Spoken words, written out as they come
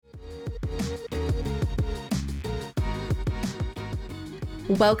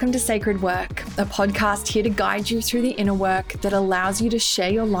Welcome to Sacred Work, a podcast here to guide you through the inner work that allows you to share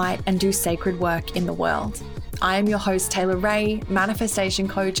your light and do sacred work in the world. I am your host, Taylor Ray, manifestation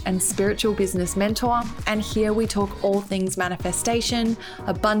coach and spiritual business mentor, and here we talk all things manifestation,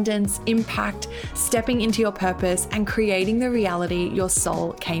 abundance, impact, stepping into your purpose, and creating the reality your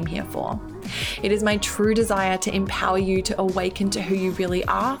soul came here for. It is my true desire to empower you to awaken to who you really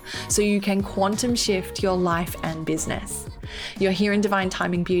are so you can quantum shift your life and business. You're here in divine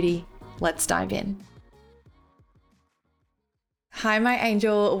timing, beauty. Let's dive in. Hi, my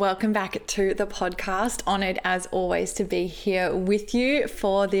angel. Welcome back to the podcast. Honored as always to be here with you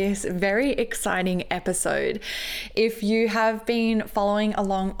for this very exciting episode. If you have been following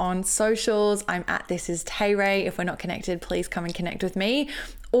along on socials, I'm at This Is Tay Ray. If we're not connected, please come and connect with me.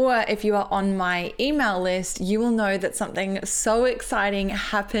 Or if you are on my email list, you will know that something so exciting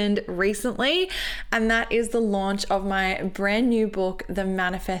happened recently, and that is the launch of my brand new book, The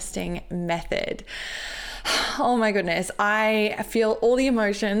Manifesting Method. Oh my goodness, I feel all the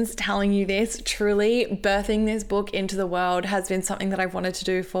emotions telling you this. Truly, birthing this book into the world has been something that I've wanted to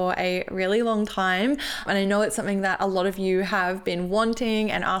do for a really long time. And I know it's something that a lot of you have been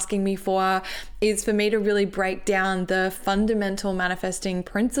wanting and asking me for, is for me to really break down the fundamental manifesting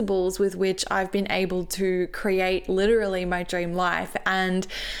principles with which I've been able to create literally my dream life. And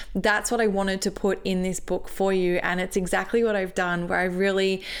that's what I wanted to put in this book for you. And it's exactly what I've done, where I've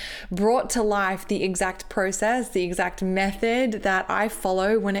really brought to life the exact process, the exact method that I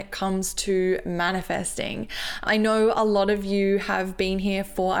follow when it comes to manifesting. I know a lot of you have been here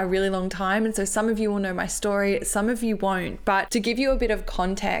for a really long time, and so some of you will know my story, some of you won't. But to give you a bit of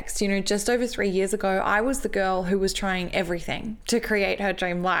context, just over 3 years ago, I was the girl who was trying everything to create her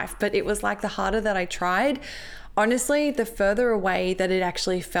dream life, but it was like the harder that I tried, honestly, the further away that it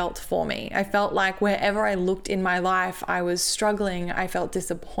actually felt for me. I felt like wherever I looked in my life, I was struggling, I felt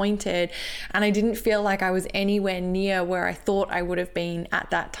disappointed, and I didn't feel like I was anywhere near where I thought I would have been at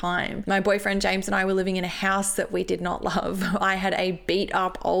that time. My boyfriend James and I were living in a house that we did not love. I had a beat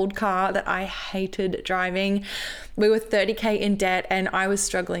up old car that I hated driving. We were $30,000 in debt, and I was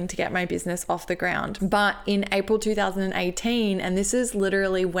struggling to get my business off the ground. But in April 2018, and this is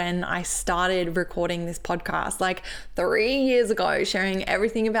literally when I started recording this podcast, like 3 years ago, sharing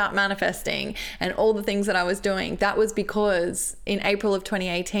everything about manifesting and all the things that I was doing, that was because in April of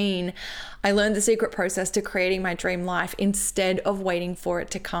 2018, I learned the secret process to creating my dream life instead of waiting for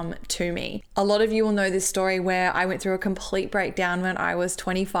it to come to me. A lot of you will know this story where I went through a complete breakdown when I was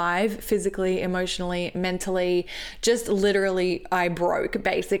 25, physically, emotionally, mentally, just literally I broke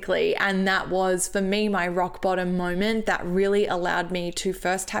basically. And that was for me my rock bottom moment that really allowed me to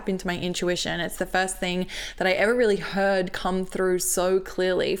first tap into my intuition. It's the first thing that I ever really heard come through so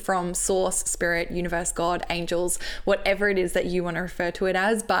clearly from source, spirit, universe, God, angels, whatever it is that you want to refer to it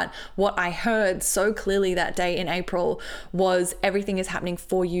as. But what I heard so clearly that day in April was everything is happening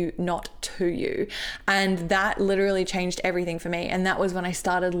for you, not to you. And that literally changed everything for me. And that was when I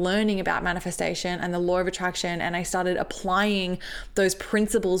started learning about manifestation and the law of attraction, and I started applying those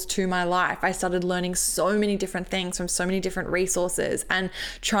principles to my life. I started learning so many different things from so many different resources and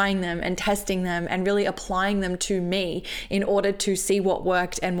trying them and testing them and really applying them to me in order to see what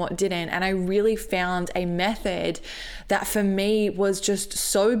worked and what didn't. And I really found a method that for me was just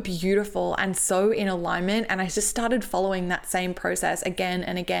so beautiful and so in alignment. And I just started following that same process again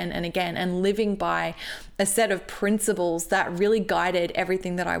and again and again, and living by a set of principles that really guided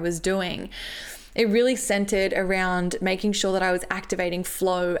everything that I was doing. It really centered around making sure that I was activating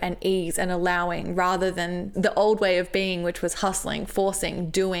flow and ease and allowing, rather than the old way of being, which was hustling, forcing,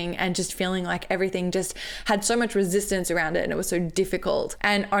 doing, and just feeling like everything just had so much resistance around it and it was so difficult.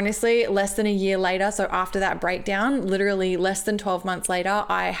 And honestly, less than a year later, so after that breakdown, literally less than 12 months later,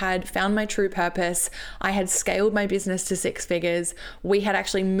 I had found my true purpose. I had scaled my business to 6 figures. We had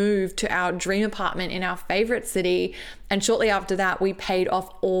actually moved to our dream apartment in our favorite city. And shortly after that, we paid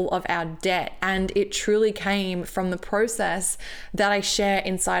off all of our debt. And it truly came from the process that I share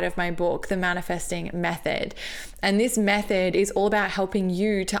inside of my book, The Manifesting Method. And this method is all about helping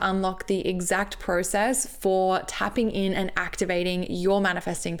you to unlock the exact process for tapping in and activating your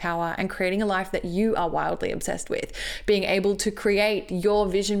manifesting power and creating a life that you are wildly obsessed with, being able to create your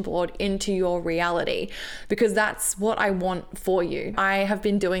vision board into your reality, because that's what I want for you. I have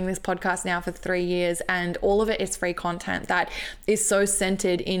been doing this podcast now for 3 years, and all of it is free content that is so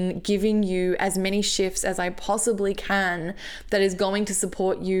centered in giving you as many shifts as I possibly can that is going to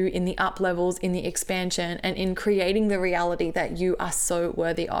support you in the up levels, in the expansion, and in creating creating the reality that you are so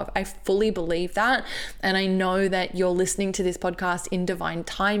worthy of. I fully believe that. And I know that you're listening to this podcast in divine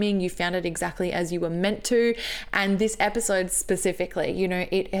timing. You found it exactly as you were meant to. And this episode specifically,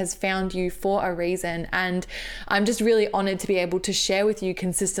 it has found you for a reason. And I'm just really honored to be able to share with you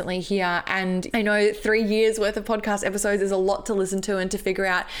consistently here. And I know 3 years worth of podcast episodes is a lot to listen to and to figure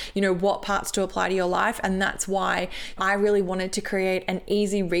out, what parts to apply to your life. And that's why I really wanted to create an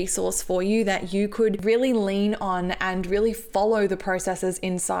easy resource for you that you could really lean on and really follow the processes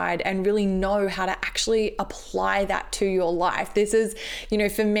inside and really know how to actually apply that to your life. This is,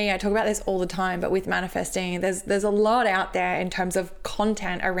 for me, I talk about this all the time, but with manifesting, there's a lot out there in terms of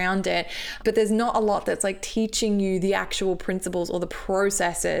content around it, but there's not a lot that's like teaching you the actual principles or the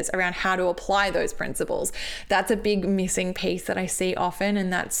processes around how to apply those principles. That's a big missing piece that I see often.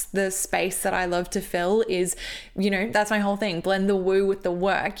 And that's the space that I love to fill is, that's my whole thing. Blend the woo with the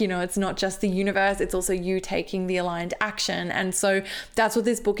work. It's not just the universe, it's also you taking the aligned action. And so that's what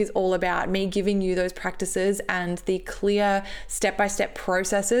this book is all about, me giving you those practices and the clear step-by-step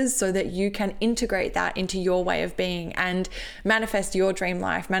processes so that you can integrate that into your way of being and manifest your dream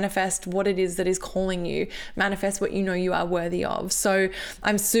life, manifest what it is that is calling you, manifest what you are worthy of. So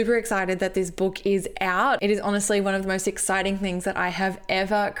I'm super excited that this book is out. It is honestly one of the most exciting things that I have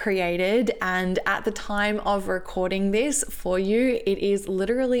ever created. And at the time of recording this for you, it is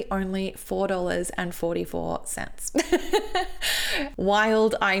literally only $4.44.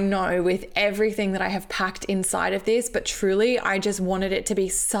 Wild, I know, with everything that I have packed inside of this, but truly, I just wanted it to be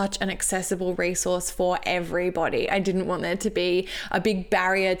such an accessible resource for everybody. I didn't want there to be a big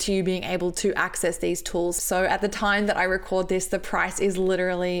barrier to you being able to access these tools. So at the time that I record this, the price is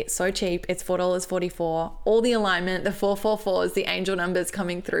literally so cheap. It's $4.44. All the alignment, the 444s, the angel numbers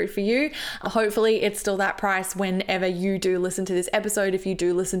coming through for you. Hopefully it's still that price whenever you do listen to this episode, if you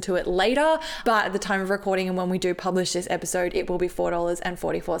do listen to it later. But at the time of recording and when we do publish this episode, it will be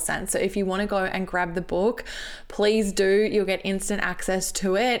 $4.44. So if you want to go and grab the book, please do. You'll get instant access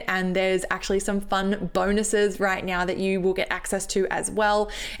to it. And there's actually some fun bonuses right now that you will get access to as well,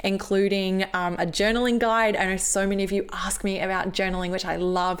 including a journaling guide. I know so many of you ask me about journaling, which I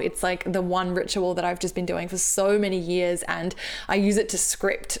love. It's like the one ritual that I've just been doing for so many years, and I use it to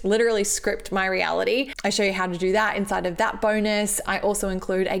literally script my reality. I show you how to do that inside of that bonus. I also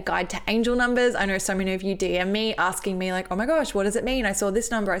include a guide to angel numbers. I know so many of you DM me asking me like, oh my gosh, what does it mean? I saw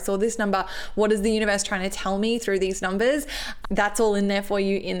this number. What is the universe trying to tell me through these numbers? That's all in there for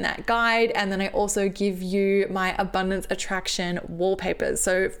you in that guide. And then I also give you my abundance attraction wallpapers.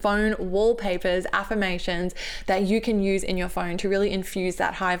 So phone wallpapers, affirmations that you can use in your phone to really infuse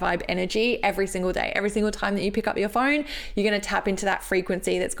that high vibe energy every single day. Every single time that you pick up your phone, you're going to tap into that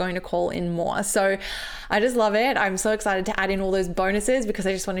frequency that's going to call in more. So I just love it. I'm so excited to add in all those bonuses because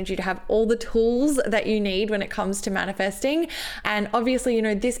I just wanted you to have all the tools that you need when it comes to manifesting. And obviously,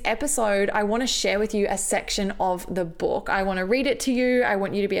 this episode, I want to share with you a section of the book. I want to read it to you. I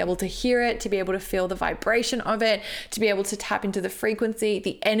want you to be able to hear it, to be able to feel the vibration of it, to be able to tap into the frequency,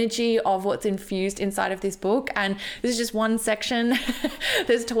 the energy of what's infused inside of this book. And this is just one section.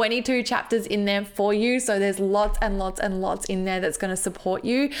 There's 22 chapters in there for you. So there's lots and lots and lots in there that's going to support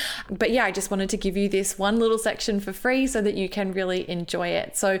you. But yeah, I just wanted to give you this one little section for free so that you can really enjoy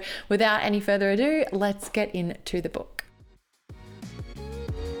it. So without any further ado, let's get into the book.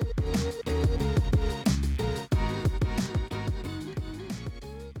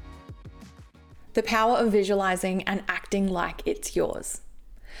 The power of visualizing and acting like it's yours.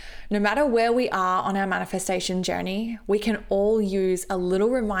 No matter where we are on our manifestation journey, we can all use a little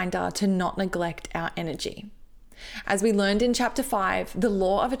reminder to not neglect our energy. As we learned in chapter 5, the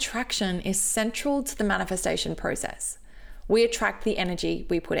law of attraction is central to the manifestation process. We attract the energy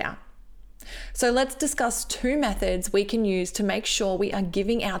we put out. So let's discuss 2 methods we can use to make sure we are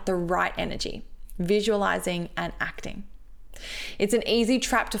giving out the right energy, visualizing and acting. It's an easy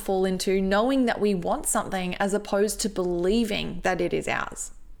trap to fall into, knowing that we want something as opposed to believing that it is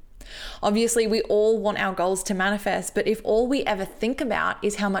ours. Obviously, we all want our goals to manifest, but if all we ever think about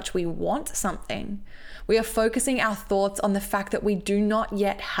is how much we want something, we are focusing our thoughts on the fact that we do not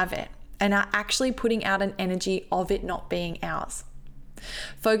yet have it and are actually putting out an energy of it not being ours.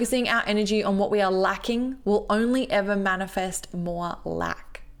 Focusing our energy on what we are lacking will only ever manifest more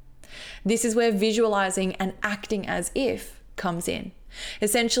lack. This is where visualizing and acting as if comes in.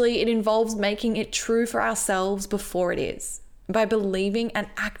 Essentially, it involves making it true for ourselves before it is, by believing and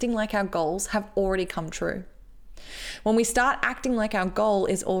acting like our goals have already come true. When we start acting like our goal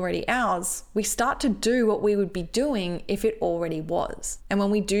is already ours, we start to do what we would be doing if it already was. And when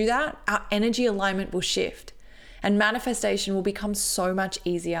we do that, our energy alignment will shift. and manifestation will become so much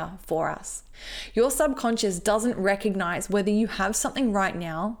easier for us. Your subconscious doesn't recognize whether you have something right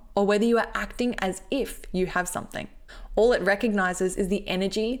now or whether you are acting as if you have something. All it recognizes is the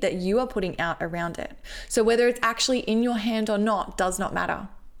energy that you are putting out around it. So whether it's actually in your hand or not does not matter.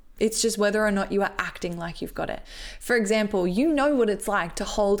 It's just whether or not you are acting like you've got it. For example, you know what it's like to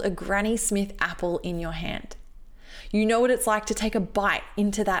hold a Granny Smith apple in your hand. You know what it's like to take a bite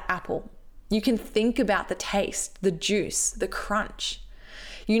into that apple. You can think about the taste, the juice, the crunch.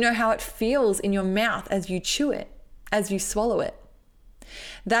 You know how it feels in your mouth as you chew it, as you swallow it.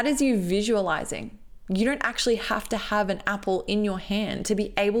 That is you visualizing. You don't actually have to have an apple in your hand to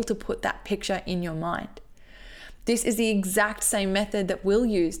be able to put that picture in your mind. This is the exact same method that we'll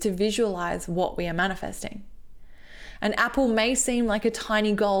use to visualize what we are manifesting. An apple may seem like a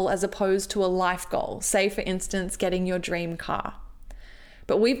tiny goal as opposed to a life goal, say for instance, getting your dream car.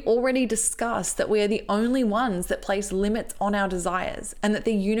 But we've already discussed that we are the only ones that place limits on our desires and that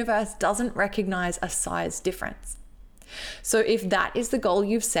the universe doesn't recognize a size difference. So if that is the goal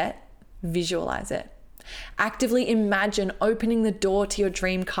you've set, visualize it. Actively imagine opening the door to your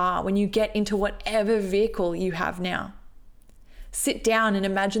dream car when you get into whatever vehicle you have now. Sit down and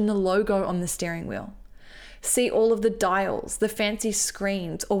imagine the logo on the steering wheel. See all of the dials, the fancy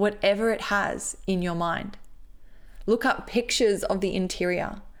screens, or whatever it has in your mind. Look up pictures of the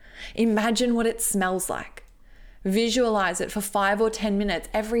interior. Imagine what it smells like. Visualize it for 5 or 10 minutes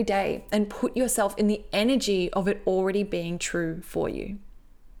every day and put yourself in the energy of it already being true for you.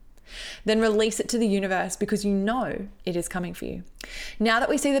 Then release it to the universe because you know it is coming for you. Now that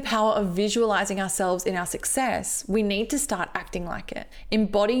we see the power of visualizing ourselves in our success, we need to start acting like it.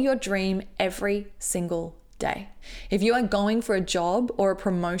 Embody your dream every single day. If you are going for a job or a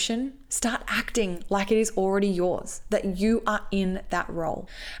promotion, start acting like it is already yours, that you are in that role.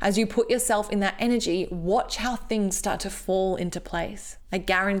 As you put yourself in that energy, watch how things start to fall into place. I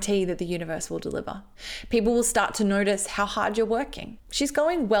guarantee that the universe will deliver. People will start to notice how hard you're working. She's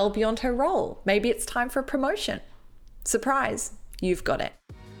going well beyond her role. Maybe it's time for a promotion. Surprise, you've got it.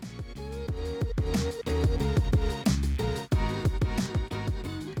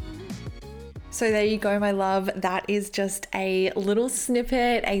 So there you go, my love. That is just a little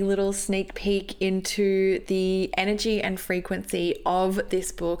snippet, a little sneak peek into the energy and frequency of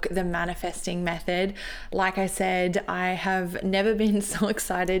this book, The Manifesting Method. Like I said, I have never been so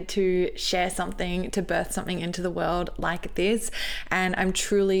excited to share something, to birth something into the world like this. And I'm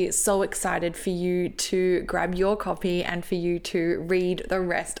truly so excited for you to grab your copy and for you to read the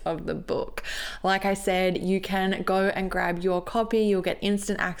rest of the book. Like I said, you can go and grab your copy. You'll get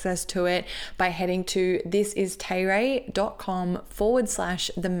instant access to it by heading to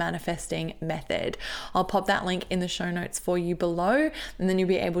thisistayray.com/the manifesting method. I'll pop that link in the show notes for you below, and then you'll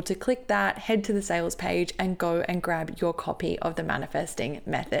be able to click that, head to the sales page, and go and grab your copy of The Manifesting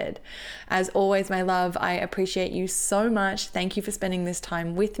Method. As always, my love, I appreciate you so much. Thank you for spending this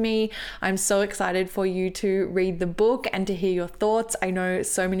time with me. I'm so excited for you to read the book and to hear your thoughts. I know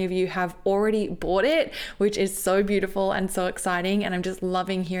so many of you have already bought it, which is so beautiful and so exciting, and I'm just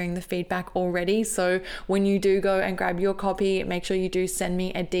loving hearing the feedback already. So when you do go and grab your copy, make sure you do send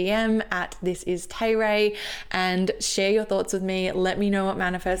me a DM at thisistayray and share your thoughts with me. Let me know what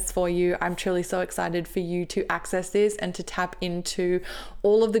manifests for you. I'm truly so excited for you to access this and to tap into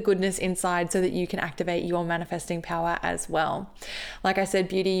all of the goodness inside so that you can activate your manifesting power as well. Like I said,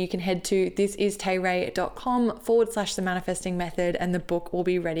 beauty, you can head to thisistayray.com/the manifesting method, and the book will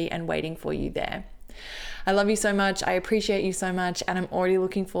be ready and waiting for you there. I love you so much. I appreciate you so much. And I'm already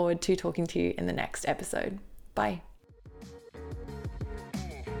looking forward to talking to you in the next episode. Bye.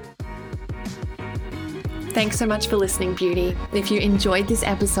 Thanks so much for listening, beauty. If you enjoyed this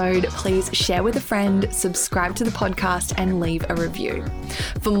episode, please share with a friend, subscribe to the podcast, and leave a review.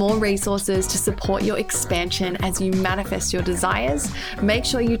 For more resources to support your expansion as you manifest your desires, make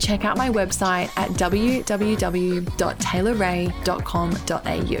sure you check out my website at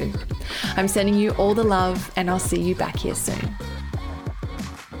www.taylorray.com.au. I'm sending you all the love, and I'll see you back here soon.